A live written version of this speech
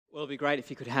Well, it'd be great if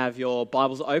you could have your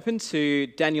Bibles open to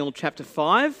Daniel chapter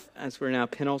 5, as we're in our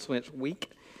penultimate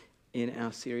week in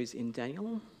our series in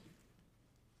Daniel.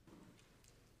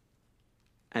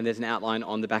 And there's an outline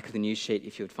on the back of the news sheet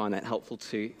if you would find that helpful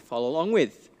to follow along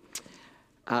with.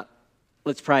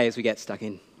 Let's pray as we get stuck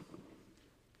in.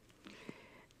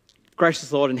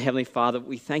 Gracious Lord and Heavenly Father,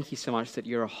 we thank you so much that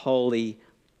you're a holy,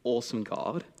 awesome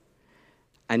God,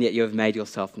 and yet you have made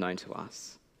yourself known to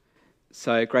us.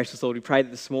 So, gracious Lord, we pray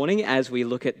that this morning, as we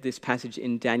look at this passage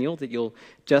in Daniel, that you'll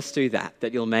just do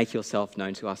that you'll make yourself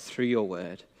known to us through your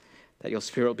word, that your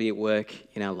Spirit will be at work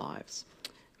in our lives.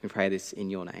 We pray this in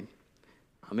your name.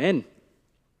 Amen.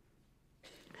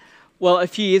 Well, a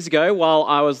few years ago, while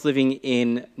I was living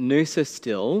in Noosa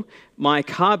still, my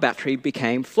car battery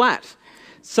became flat.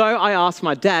 So I asked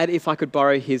my dad if I could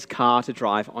borrow his car to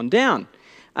drive on down.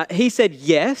 He said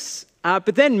yes,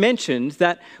 but then mentioned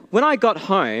that when I got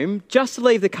home, just to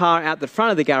leave the car out the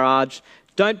front of the garage,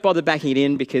 don't bother backing it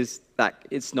in because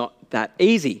it's not that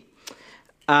easy.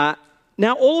 Now,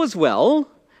 all was well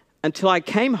until I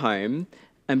came home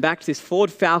and backed this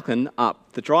Ford Falcon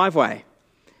up the driveway.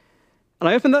 And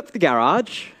I opened up the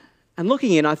garage, and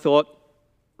looking in, I thought,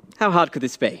 how hard could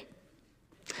this be?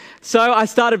 So I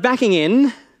started backing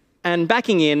in and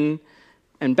backing in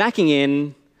and backing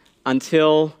in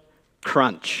until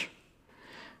crunch.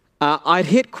 I'd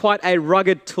hit quite a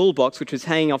rugged toolbox which was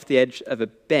hanging off the edge of a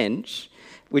bench,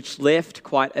 which left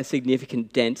quite a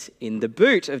significant dent in the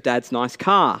boot of Dad's nice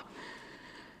car.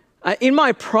 In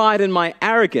my pride and my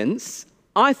arrogance,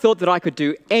 I thought that I could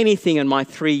do anything in my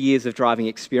 3 years of driving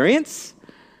experience,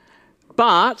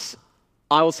 but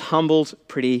I was humbled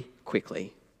pretty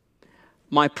quickly.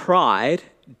 My pride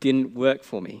didn't work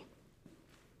for me.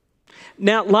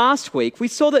 Now, last week, we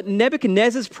saw that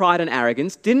Nebuchadnezzar's pride and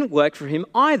arrogance didn't work for him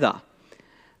either.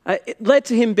 It led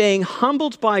to him being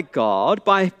humbled by God,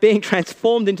 by being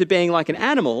transformed into being like an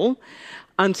animal,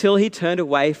 until he turned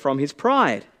away from his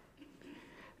pride.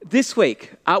 This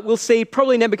week, we'll see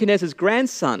probably Nebuchadnezzar's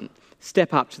grandson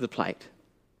step up to the plate.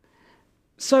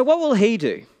 So what will he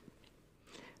do?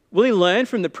 Will he learn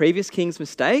from the previous king's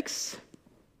mistakes?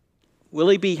 Will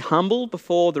he be humble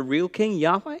before the real king,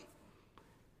 Yahweh?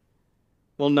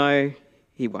 Well, no,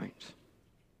 he won't.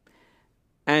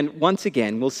 And once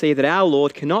again, we'll see that our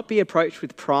Lord cannot be approached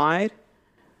with pride,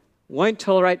 won't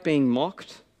tolerate being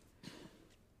mocked,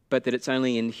 but that it's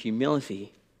only in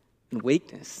humility and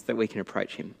weakness that we can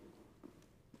approach him.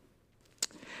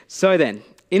 So then,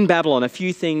 in Babylon, a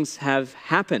few things have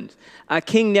happened.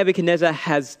 King Nebuchadnezzar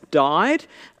has died.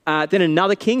 Then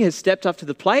another king has stepped up to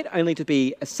the plate, only to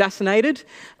be assassinated.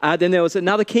 Then there was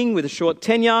another king with a short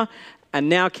tenure. And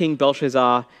now King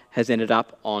Belshazzar has ended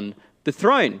up on the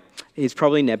throne. He's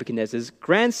probably Nebuchadnezzar's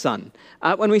grandson.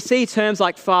 When we see terms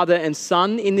like father and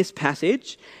son in this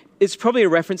passage, it's probably a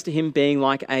reference to him being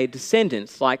like a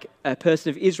descendant, like a person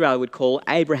of Israel would call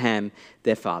Abraham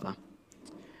their father.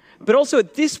 But also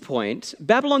at this point,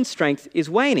 Babylon's strength is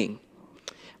waning.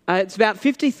 It's about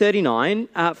 539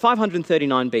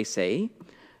 BC.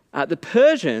 The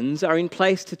Persians are in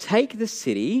place to take the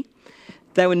city.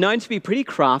 They were known to be pretty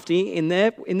crafty in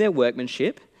their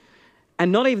workmanship,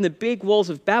 and not even the big walls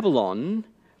of Babylon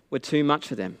were too much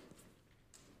for them.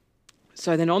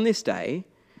 So then on this day,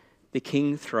 the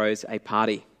king throws a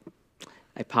party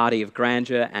of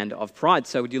grandeur and of pride.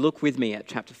 So would you look with me at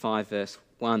chapter 5, verse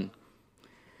 1.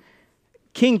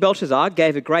 King Belshazzar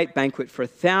gave a great banquet for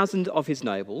 1,000 of his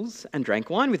nobles and drank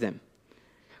wine with them.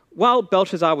 While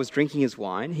Belshazzar was drinking his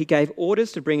wine, he gave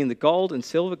orders to bring in the gold and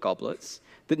silver goblets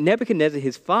that Nebuchadnezzar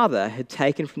his father had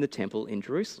taken from the temple in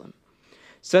Jerusalem,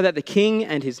 so that the king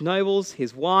and his nobles,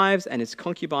 his wives and his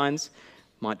concubines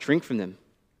might drink from them.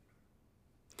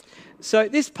 So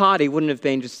this party wouldn't have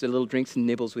been just a little drinks and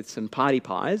nibbles with some party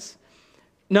pies.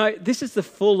 No, this is the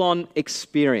full-on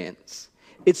experience.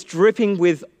 It's dripping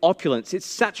with opulence. It's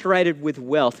saturated with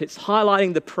wealth. It's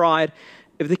highlighting the pride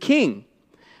of the king.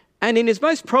 And in his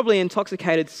most probably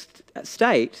intoxicated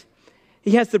state,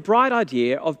 he has the bright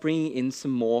idea of bringing in some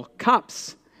more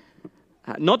cups.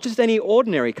 Not just any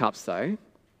ordinary cups, though.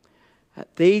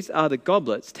 These are the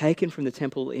goblets taken from the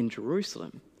temple in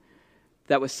Jerusalem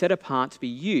that were set apart to be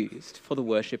used for the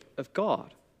worship of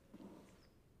God.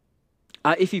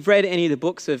 If you've read any of the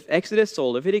books of Exodus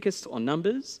or Leviticus or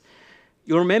Numbers,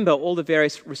 you'll remember all the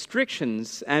various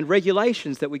restrictions and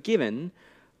regulations that were given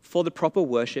for the proper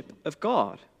worship of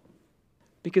God.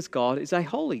 Because God is a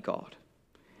holy God.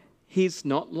 He's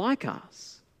not like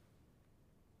us.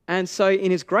 And so in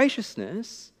his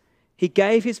graciousness, he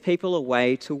gave his people a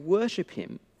way to worship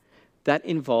him that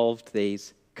involved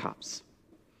these cups.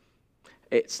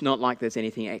 It's not like there's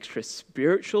anything extra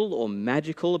spiritual or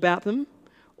magical about them,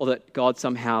 or that God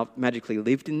somehow magically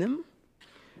lived in them.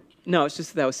 No, it's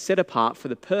just that they were set apart for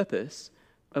the purpose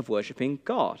of worshipping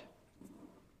God.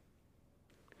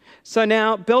 So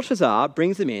now Belshazzar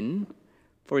brings them in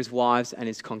for his wives and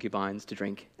his concubines to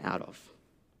drink out of.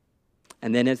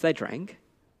 And then as they drank,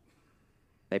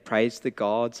 they praised the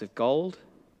gods of gold,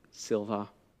 silver,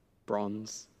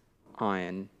 bronze,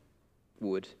 iron,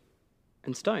 wood,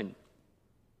 and stone.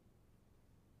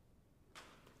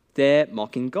 They're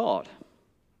mocking God.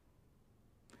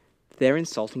 They're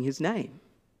insulting his name.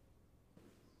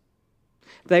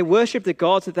 They worship the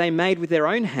gods that they made with their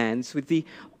own hands, with the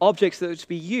objects that were to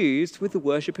be used with the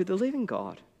worship of the living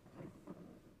God.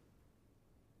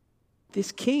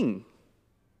 This king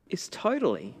is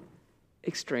totally,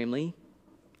 extremely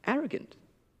arrogant.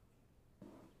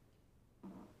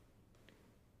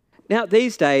 Now,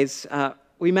 these days,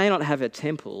 we may not have a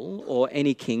temple or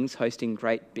any kings hosting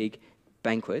great big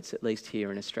banquets, at least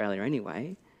here in Australia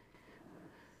anyway.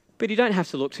 But you don't have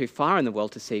to look too far in the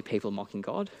world to see people mocking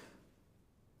God.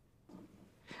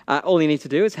 All you need to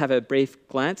do is have a brief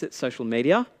glance at social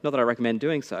media. Not that I recommend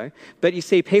doing so. But you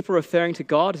see people referring to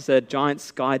God as a giant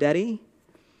sky daddy,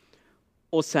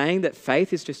 or saying that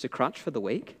faith is just a crutch for the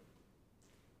weak.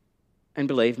 And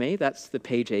believe me, that's the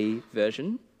PG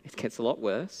version. It gets a lot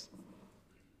worse.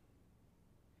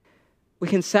 We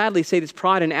can sadly see this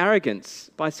pride and arrogance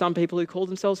by some people who call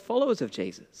themselves followers of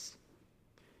Jesus,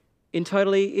 in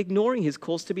totally ignoring his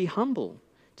calls to be humble,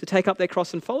 to take up their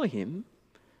cross and follow him,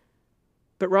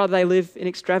 but rather they live in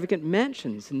extravagant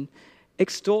mansions and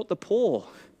extort the poor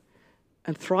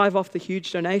and thrive off the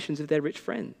huge donations of their rich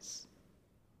friends.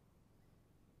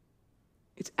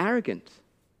 It's arrogant.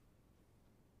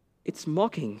 It's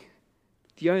mocking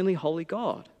the only holy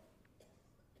God.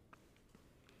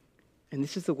 And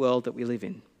this is the world that we live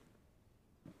in.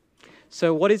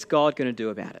 So what is God going to do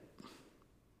about it?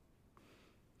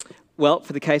 Well,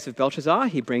 for the case of Belshazzar,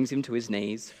 he brings him to his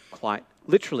knees quite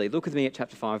literally. Look with me at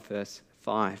chapter 5, verse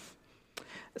 5.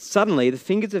 Suddenly, the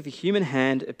fingers of a human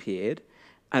hand appeared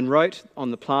and wrote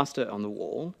on the plaster on the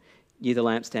wall near the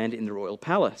lampstand in the royal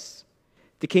palace.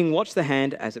 The king watched the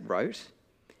hand as it wrote.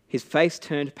 His face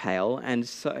turned pale, and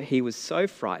so he was so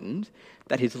frightened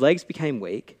that his legs became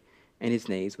weak and his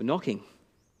knees were knocking.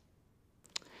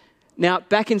 Now,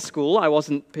 back in school, I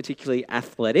wasn't particularly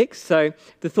athletic, so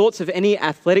the thoughts of any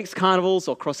athletics carnivals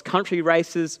or cross-country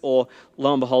races or,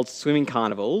 lo and behold, swimming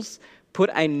carnivals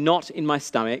put a knot in my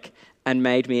stomach and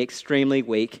made me extremely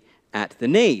weak at the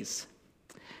knees.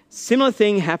 Similar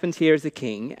thing happened here as the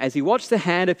king. As he watched the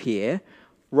hand appear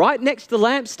right next to the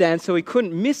lampstand so he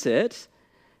couldn't miss it,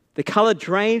 the colour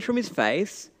drained from his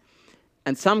face,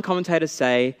 and some commentators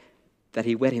say that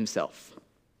he wet himself.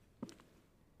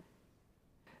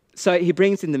 So he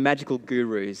brings in the magical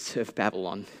gurus of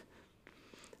Babylon.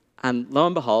 And lo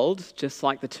and behold, just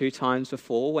like the 2 times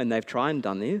before when they've tried and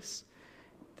done this,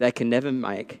 they can never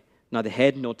make neither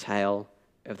head nor tail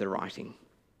of the writing.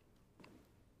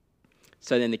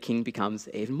 So then the king becomes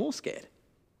even more scared.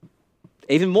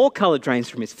 Even more colour drains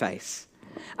from his face.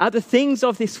 The things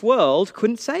of this world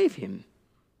couldn't save him.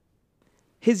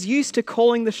 He's used to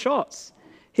calling the shots.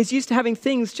 He's used to having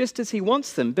things just as he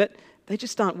wants them, but they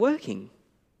just aren't working.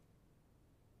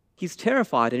 He's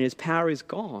terrified and his power is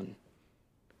gone.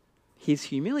 He's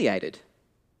humiliated.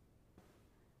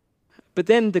 But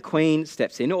then the queen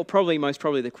steps in, or most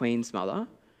probably the queen's mother.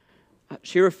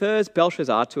 She refers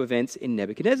Belshazzar to events in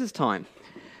Nebuchadnezzar's time.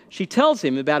 She tells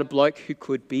him about a bloke who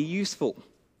could be useful.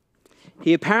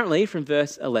 He apparently, from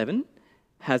verse 11,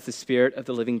 has the spirit of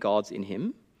the living gods in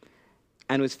him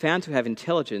and was found to have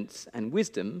intelligence and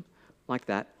wisdom like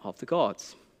that of the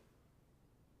gods.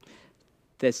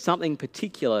 There's something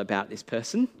particular about this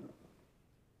person,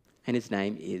 and his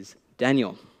name is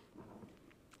Daniel.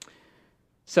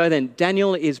 So then,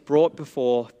 Daniel is brought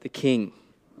before the king.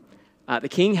 The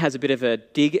king has a bit of a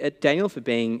dig at Daniel for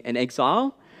being an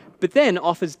exile, but then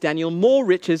offers Daniel more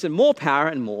riches and more power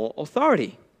and more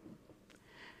authority.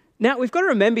 Now, we've got to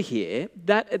remember here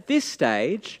that at this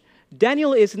stage,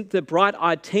 Daniel isn't the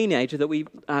bright-eyed teenager that we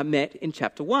met in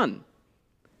chapter 1.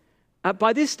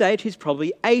 By this stage, he's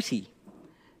probably 80.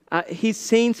 He's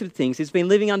seen some things. He's been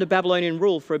living under Babylonian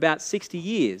rule for about 60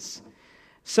 years.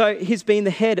 So he's been the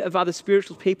head of other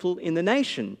spiritual people in the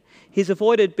nation. He's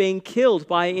avoided being killed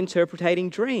by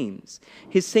interpreting dreams.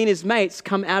 He's seen his mates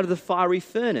come out of the fiery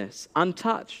furnace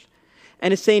untouched,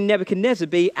 and has seen Nebuchadnezzar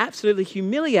be absolutely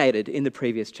humiliated in the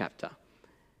previous chapter.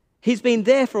 He's been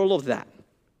there for all of that.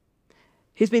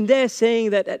 He's been there seeing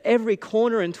that at every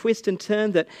corner and twist and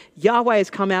turn that Yahweh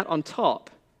has come out on top.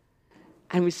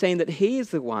 And we've seen that he is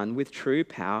the one with true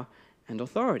power and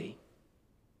authority.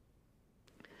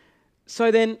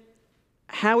 So then,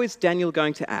 how is Daniel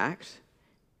going to act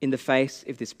in the face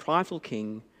of this prideful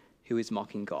king who is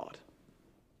mocking God?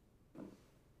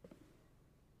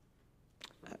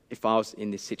 If I was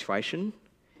in this situation,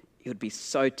 it would be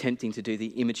so tempting to do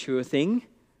the immature thing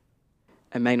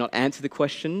and may not answer the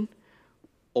question,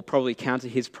 or probably counter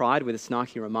his pride with a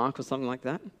snarky remark or something like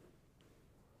that.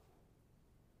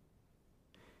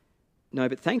 No,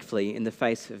 but thankfully, in the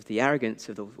face of the arrogance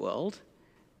of the world,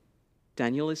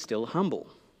 Daniel is still humble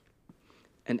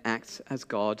and acts as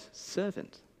God's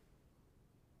servant.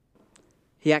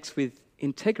 He acts with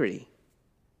integrity,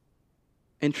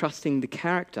 entrusting the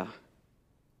character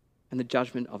and the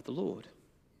judgment of the Lord.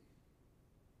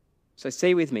 So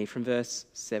see with me from verse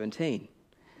 17.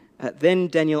 Then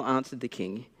Daniel answered the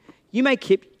king, "You may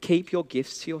keep your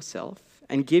gifts to yourself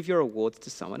and give your rewards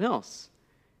to someone else.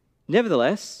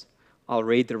 Nevertheless, I'll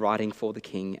read the writing for the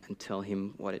king and tell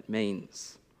him what it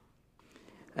means."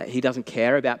 He doesn't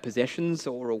care about possessions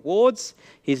or rewards.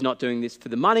 He's not doing this for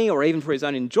the money or even for his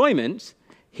own enjoyment.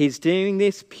 He's doing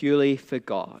this purely for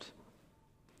God.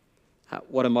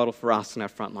 What a model for us on our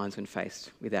front lines when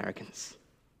faced with arrogance.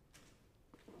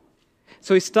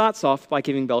 So he starts off by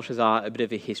giving Belshazzar a bit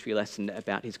of a history lesson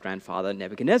about his grandfather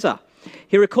Nebuchadnezzar.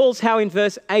 He recalls how in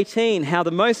verse 18, how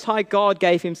the Most High God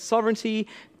gave him sovereignty,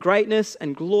 greatness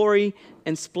and glory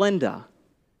and splendor.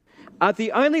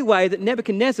 The only way that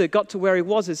Nebuchadnezzar got to where he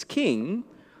was as king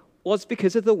was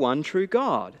because of the one true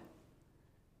God.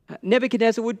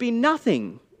 Nebuchadnezzar would be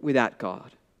nothing without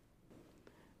God.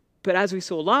 But as we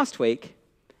saw last week,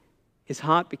 his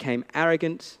heart became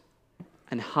arrogant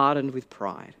and hardened with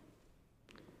pride.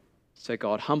 So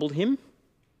God humbled him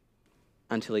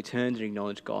until he turned and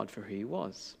acknowledged God for who he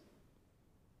was.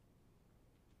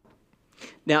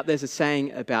 Now, there's a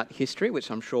saying about history, which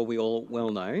I'm sure we all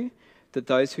well know, that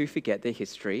those who forget their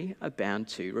history are bound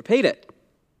to repeat it.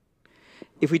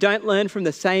 If we don't learn from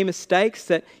the same mistakes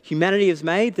that humanity has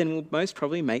made, then we'll most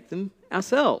probably make them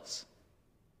ourselves.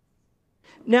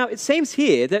 Now, it seems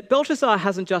here that Belshazzar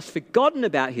hasn't just forgotten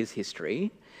about his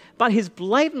history, but he's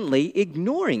blatantly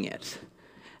ignoring it.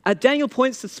 Daniel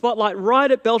points the spotlight right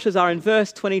at Belshazzar in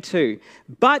verse 22.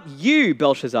 "But you,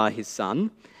 Belshazzar, his son,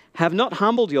 have not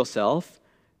humbled yourself,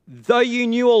 though you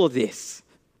knew all of this.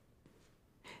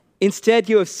 Instead,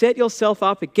 you have set yourself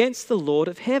up against the Lord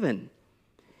of heaven.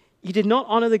 You did not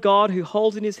honor the God who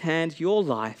holds in his hand your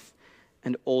life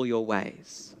and all your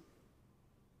ways."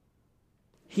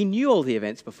 He knew all the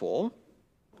events before,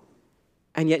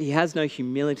 and yet he has no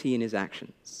humility in his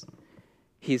actions.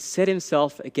 He has set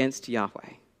himself against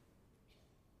Yahweh.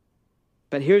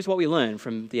 But here's what we learn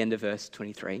from the end of verse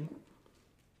 23.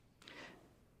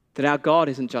 That our God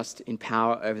isn't just in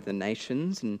power over the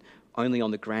nations and only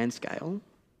on the grand scale.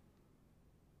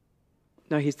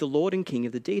 No, he's the Lord and King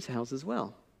of the details as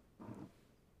well.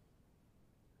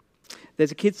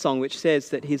 There's a kid's song which says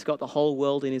that he's got the whole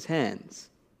world in his hands.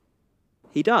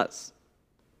 He does.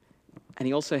 And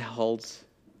he also holds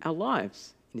our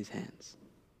lives in his hands.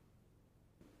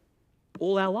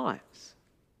 All our lives.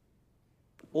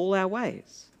 All our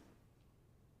ways.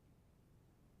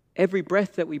 Every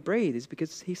breath that we breathe is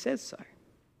because he says so.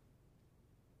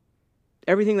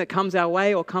 Everything that comes our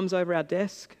way or comes over our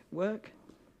desk, work,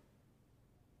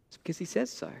 it's because he says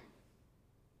so.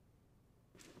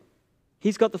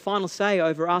 He's got the final say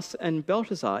over us and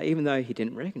Belshazzar, even though he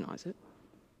didn't recognize it.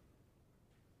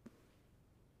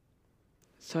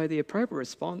 So the appropriate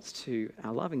response to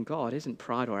our loving God isn't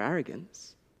pride or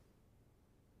arrogance,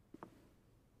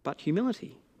 but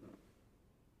humility.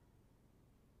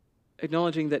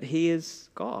 Acknowledging that he is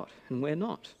God and we're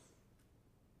not.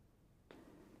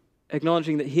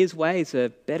 Acknowledging that his ways are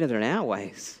better than our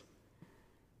ways.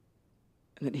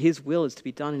 And that his will is to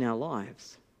be done in our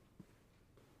lives.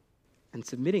 And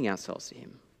submitting ourselves to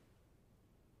him.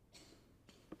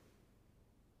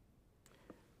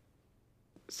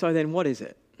 So then what is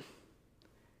it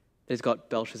that has got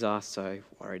Belshazzar so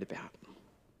worried about?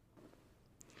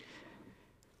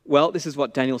 Well, this is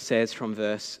what Daniel says from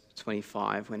verse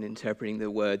 25 when interpreting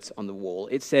the words on the wall.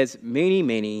 It says, "Mene,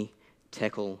 mene,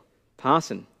 tekel,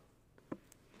 parsin."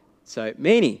 So,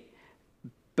 mene,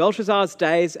 Belshazzar's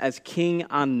days as king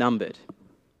are numbered.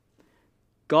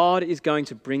 God is going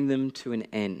to bring them to an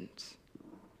end.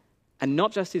 And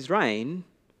not just his reign,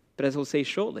 but as we'll see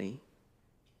shortly,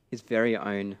 his very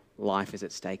own life is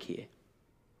at stake here.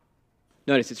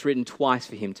 Notice it's written twice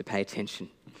for him to pay attention.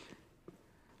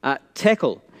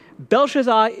 Tekel.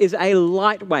 Belshazzar is a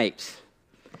lightweight.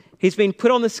 He's been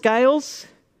put on the scales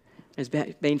and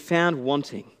has been found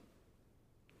wanting.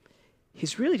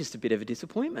 he's really just a bit of a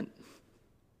disappointment.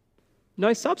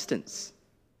 No substance.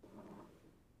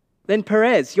 Then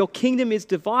Perez, your kingdom is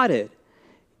divided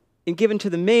and given to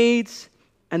the Medes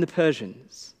and the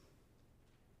Persians.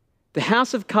 The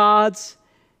house of cards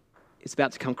is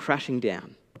about to come crashing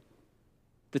down.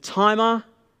 The timer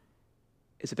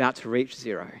is about to reach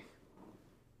 0.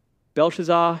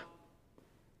 Belshazzar,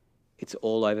 it's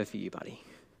all over for you, buddy.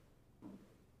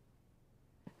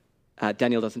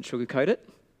 Daniel doesn't sugarcoat it.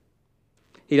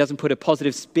 He doesn't put a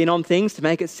positive spin on things to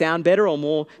make it sound better or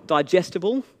more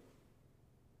digestible.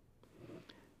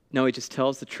 No, he just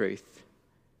tells the truth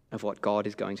of what God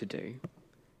is going to do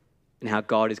and how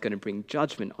God is going to bring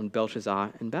judgment on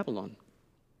Belshazzar and Babylon.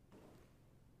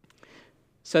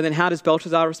 So then how does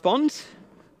Belshazzar respond?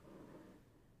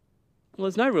 Well,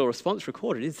 there's no real response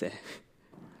recorded, is there?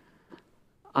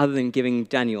 Other than giving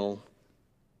Daniel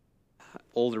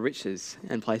all the riches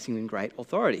and placing him in great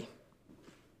authority.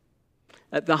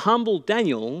 The humble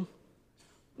Daniel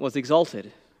was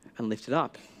exalted and lifted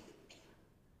up.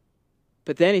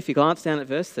 But then if you glance down at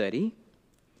verse 30,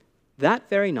 that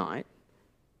very night,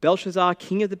 Belshazzar,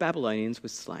 king of the Babylonians,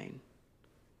 was slain.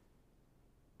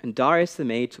 And Darius the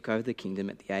Mede took over the kingdom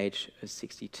at the age of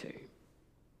 62.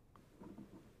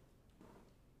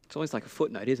 It's always like a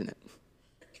footnote, isn't it?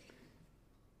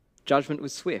 Judgment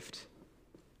was swift.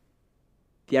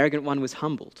 The arrogant one was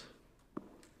humbled.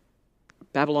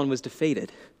 Babylon was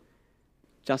defeated,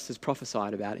 just as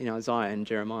prophesied about in Isaiah and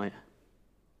Jeremiah.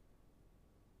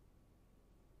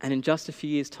 And in just a few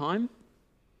years' time,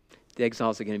 the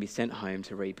exiles are going to be sent home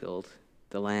to rebuild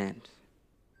the land.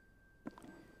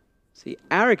 See,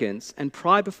 arrogance and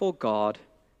pride before God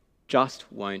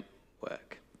just won't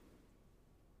work.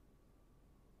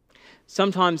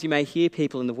 Sometimes you may hear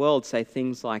people in the world say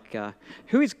things like,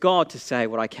 who is God to say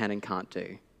what I can and can't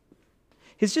do?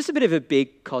 He's just a bit of a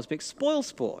big cosmic spoil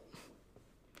sport.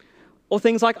 Or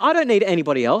things like, I don't need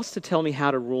anybody else to tell me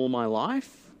how to rule my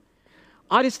life.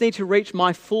 I just need to reach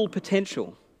my full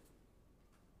potential.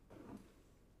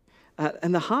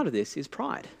 And the heart of this is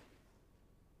pride.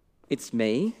 It's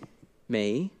me,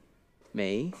 me,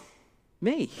 me,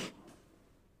 me.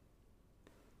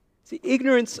 See,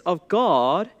 ignorance of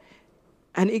God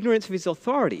and ignorance of his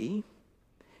authority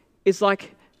is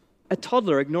like a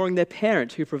toddler ignoring their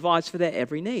parent who provides for their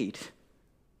every need.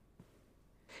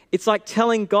 It's like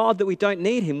telling God that we don't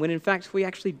need him when in fact we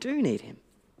actually do need him.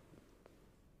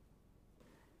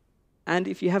 And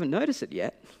if you haven't noticed it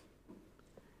yet,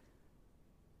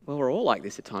 well, we're all like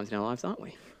this at times in our lives, aren't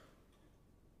we?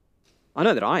 I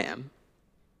know that I am.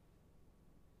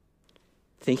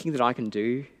 Thinking that I can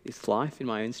do this life in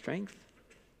my own strength.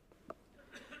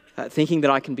 Thinking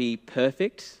that I can be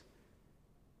perfect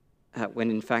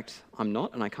when in fact I'm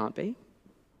not and I can't be.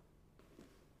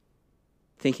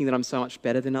 Thinking that I'm so much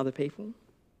better than other people.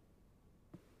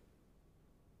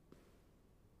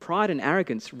 Pride and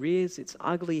arrogance rears its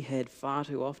ugly head far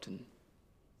too often.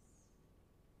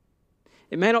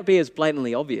 It may not be as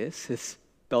blatantly obvious as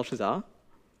Belshazzar,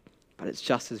 but it's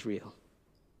just as real.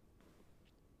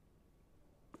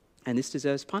 And this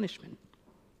deserves punishment.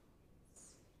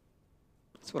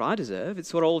 It's what I deserve.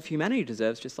 It's what all of humanity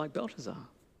deserves, just like Belshazzar.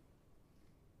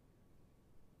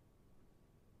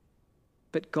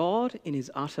 But God, in his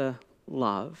utter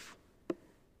love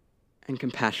and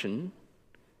compassion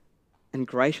and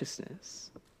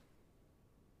graciousness,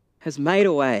 has made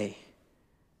a way,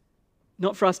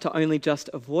 not for us to only just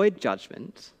avoid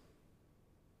judgment,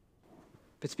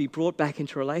 but to be brought back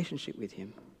into relationship with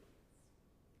him.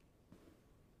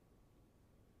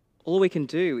 All we can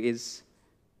do is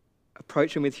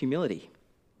approach him with humility.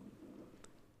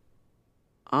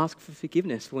 Ask for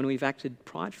forgiveness for when we've acted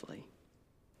pridefully.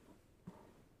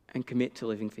 And commit to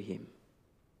living for him.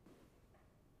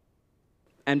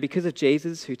 And because of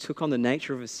Jesus, who took on the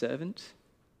nature of a servant,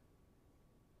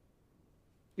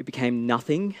 who became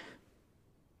nothing,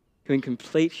 who in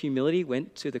complete humility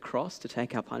went to the cross to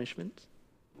take our punishment,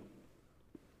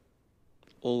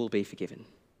 all will be forgiven.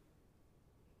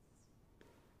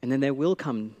 And then there will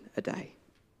come a day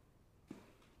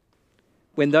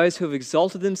when those who have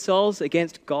exalted themselves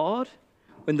against God,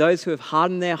 when those who have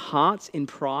hardened their hearts in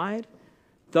pride,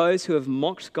 those who have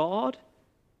mocked God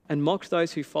and mocked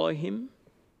those who follow him,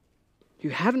 who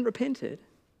haven't repented,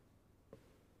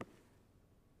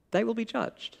 they will be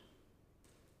judged.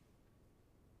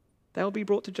 They will be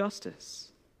brought to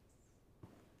justice.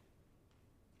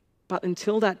 But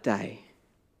until that day,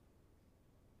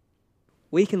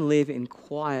 we can live in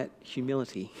quiet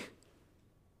humility,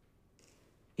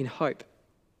 in hope,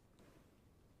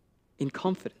 in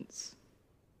confidence,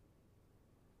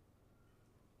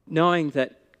 knowing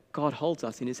that God holds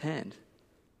us in his hand.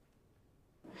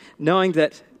 knowing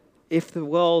that if the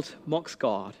world mocks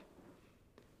God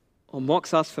or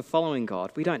mocks us for following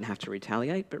God, we don't have to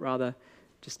retaliate, but rather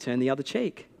just turn the other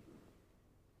cheek.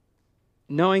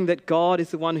 Knowing that God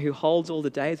is the one who holds all the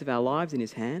days of our lives in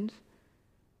his hand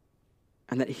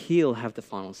and that he'll have the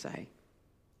final say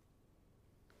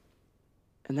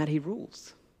and that he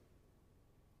rules,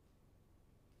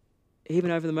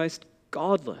 even over the most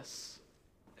godless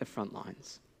of front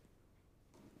lines.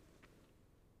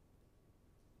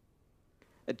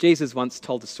 Jesus once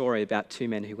told a story about two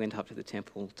men who went up to the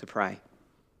temple to pray.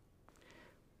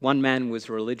 One man was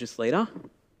a religious leader.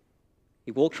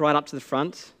 He walked right up to the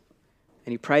front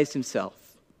and he praised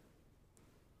himself,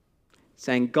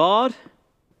 saying, "God,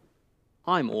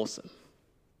 I'm awesome.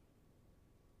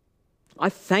 I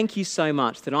thank you so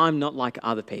much that I'm not like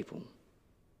other people,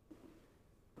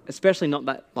 especially not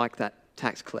like that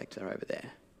tax collector over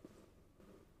there.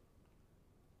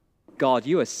 God,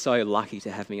 you are so lucky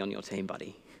to have me on your team,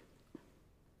 buddy."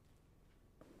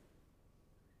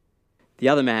 The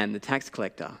other man, the tax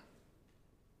collector,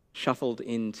 shuffled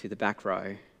into the back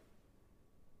row,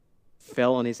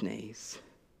 fell on his knees,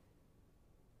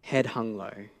 head hung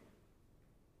low,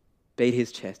 beat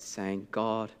his chest, saying,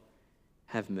 "God,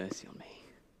 have mercy on me,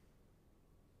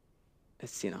 a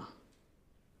sinner."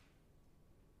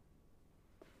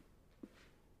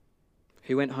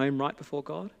 Who went home right before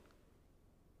God?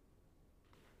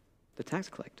 The tax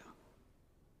collector.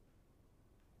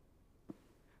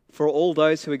 For all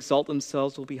those who exalt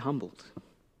themselves will be humbled,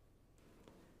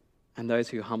 and those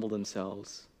who humble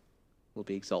themselves will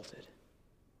be exalted.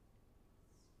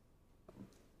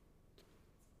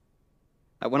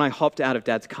 When I hopped out of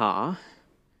Dad's car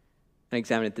and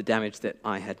examined the damage that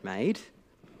I had made,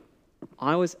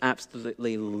 I was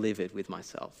absolutely livid with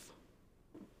myself.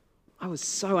 I was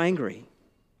so angry.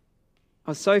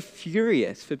 I was so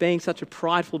furious for being such a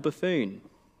prideful buffoon.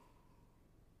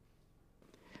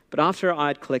 But after I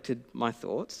had collected my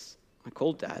thoughts, I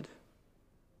called Dad,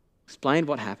 explained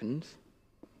what happened,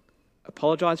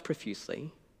 apologised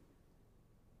profusely,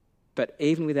 but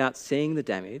even without seeing the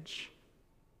damage,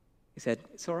 he said,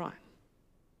 "It's all right.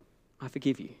 I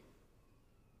forgive you.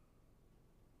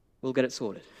 We'll get it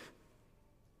sorted."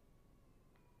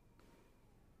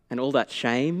 And all that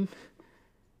shame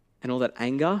and all that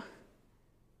anger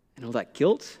and all that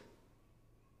guilt,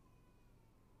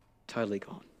 totally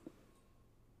gone.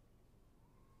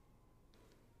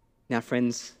 Now,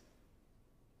 friends,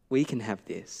 we can have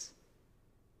this,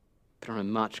 but on a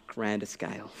much grander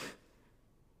scale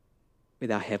with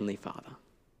our Heavenly Father,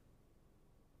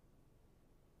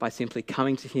 by simply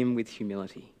coming to him with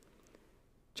humility,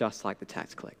 just like the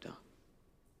tax collector.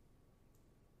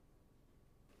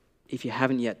 If you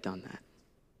haven't yet done that,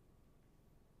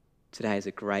 today is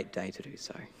a great day to do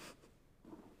so.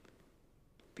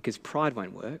 Because pride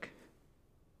won't work.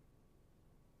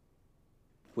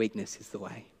 Weakness is the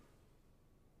way.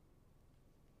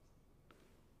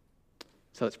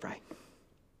 So let's pray.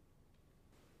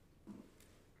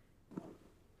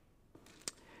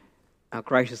 Our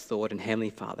gracious Lord and Heavenly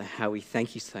Father, how we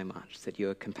thank you so much that you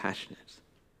are compassionate,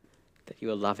 that you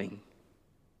are loving,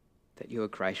 that you are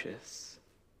gracious,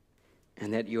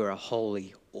 and that you are a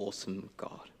holy, awesome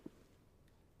God.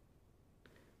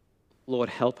 Lord,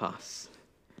 help us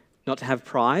not to have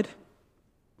pride,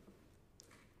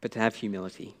 but to have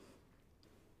humility.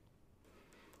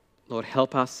 Lord,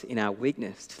 help us in our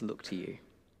weakness to look to you.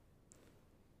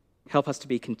 Help us to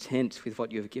be content with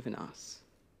what you have given us.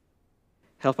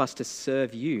 Help us to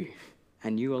serve you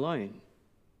and you alone.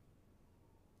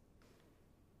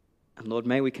 And Lord,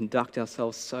 may we conduct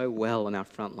ourselves so well on our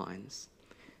front lines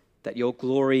that your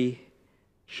glory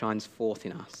shines forth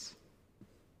in us.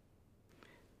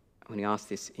 And we ask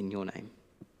this in your name.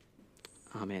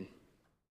 Amen.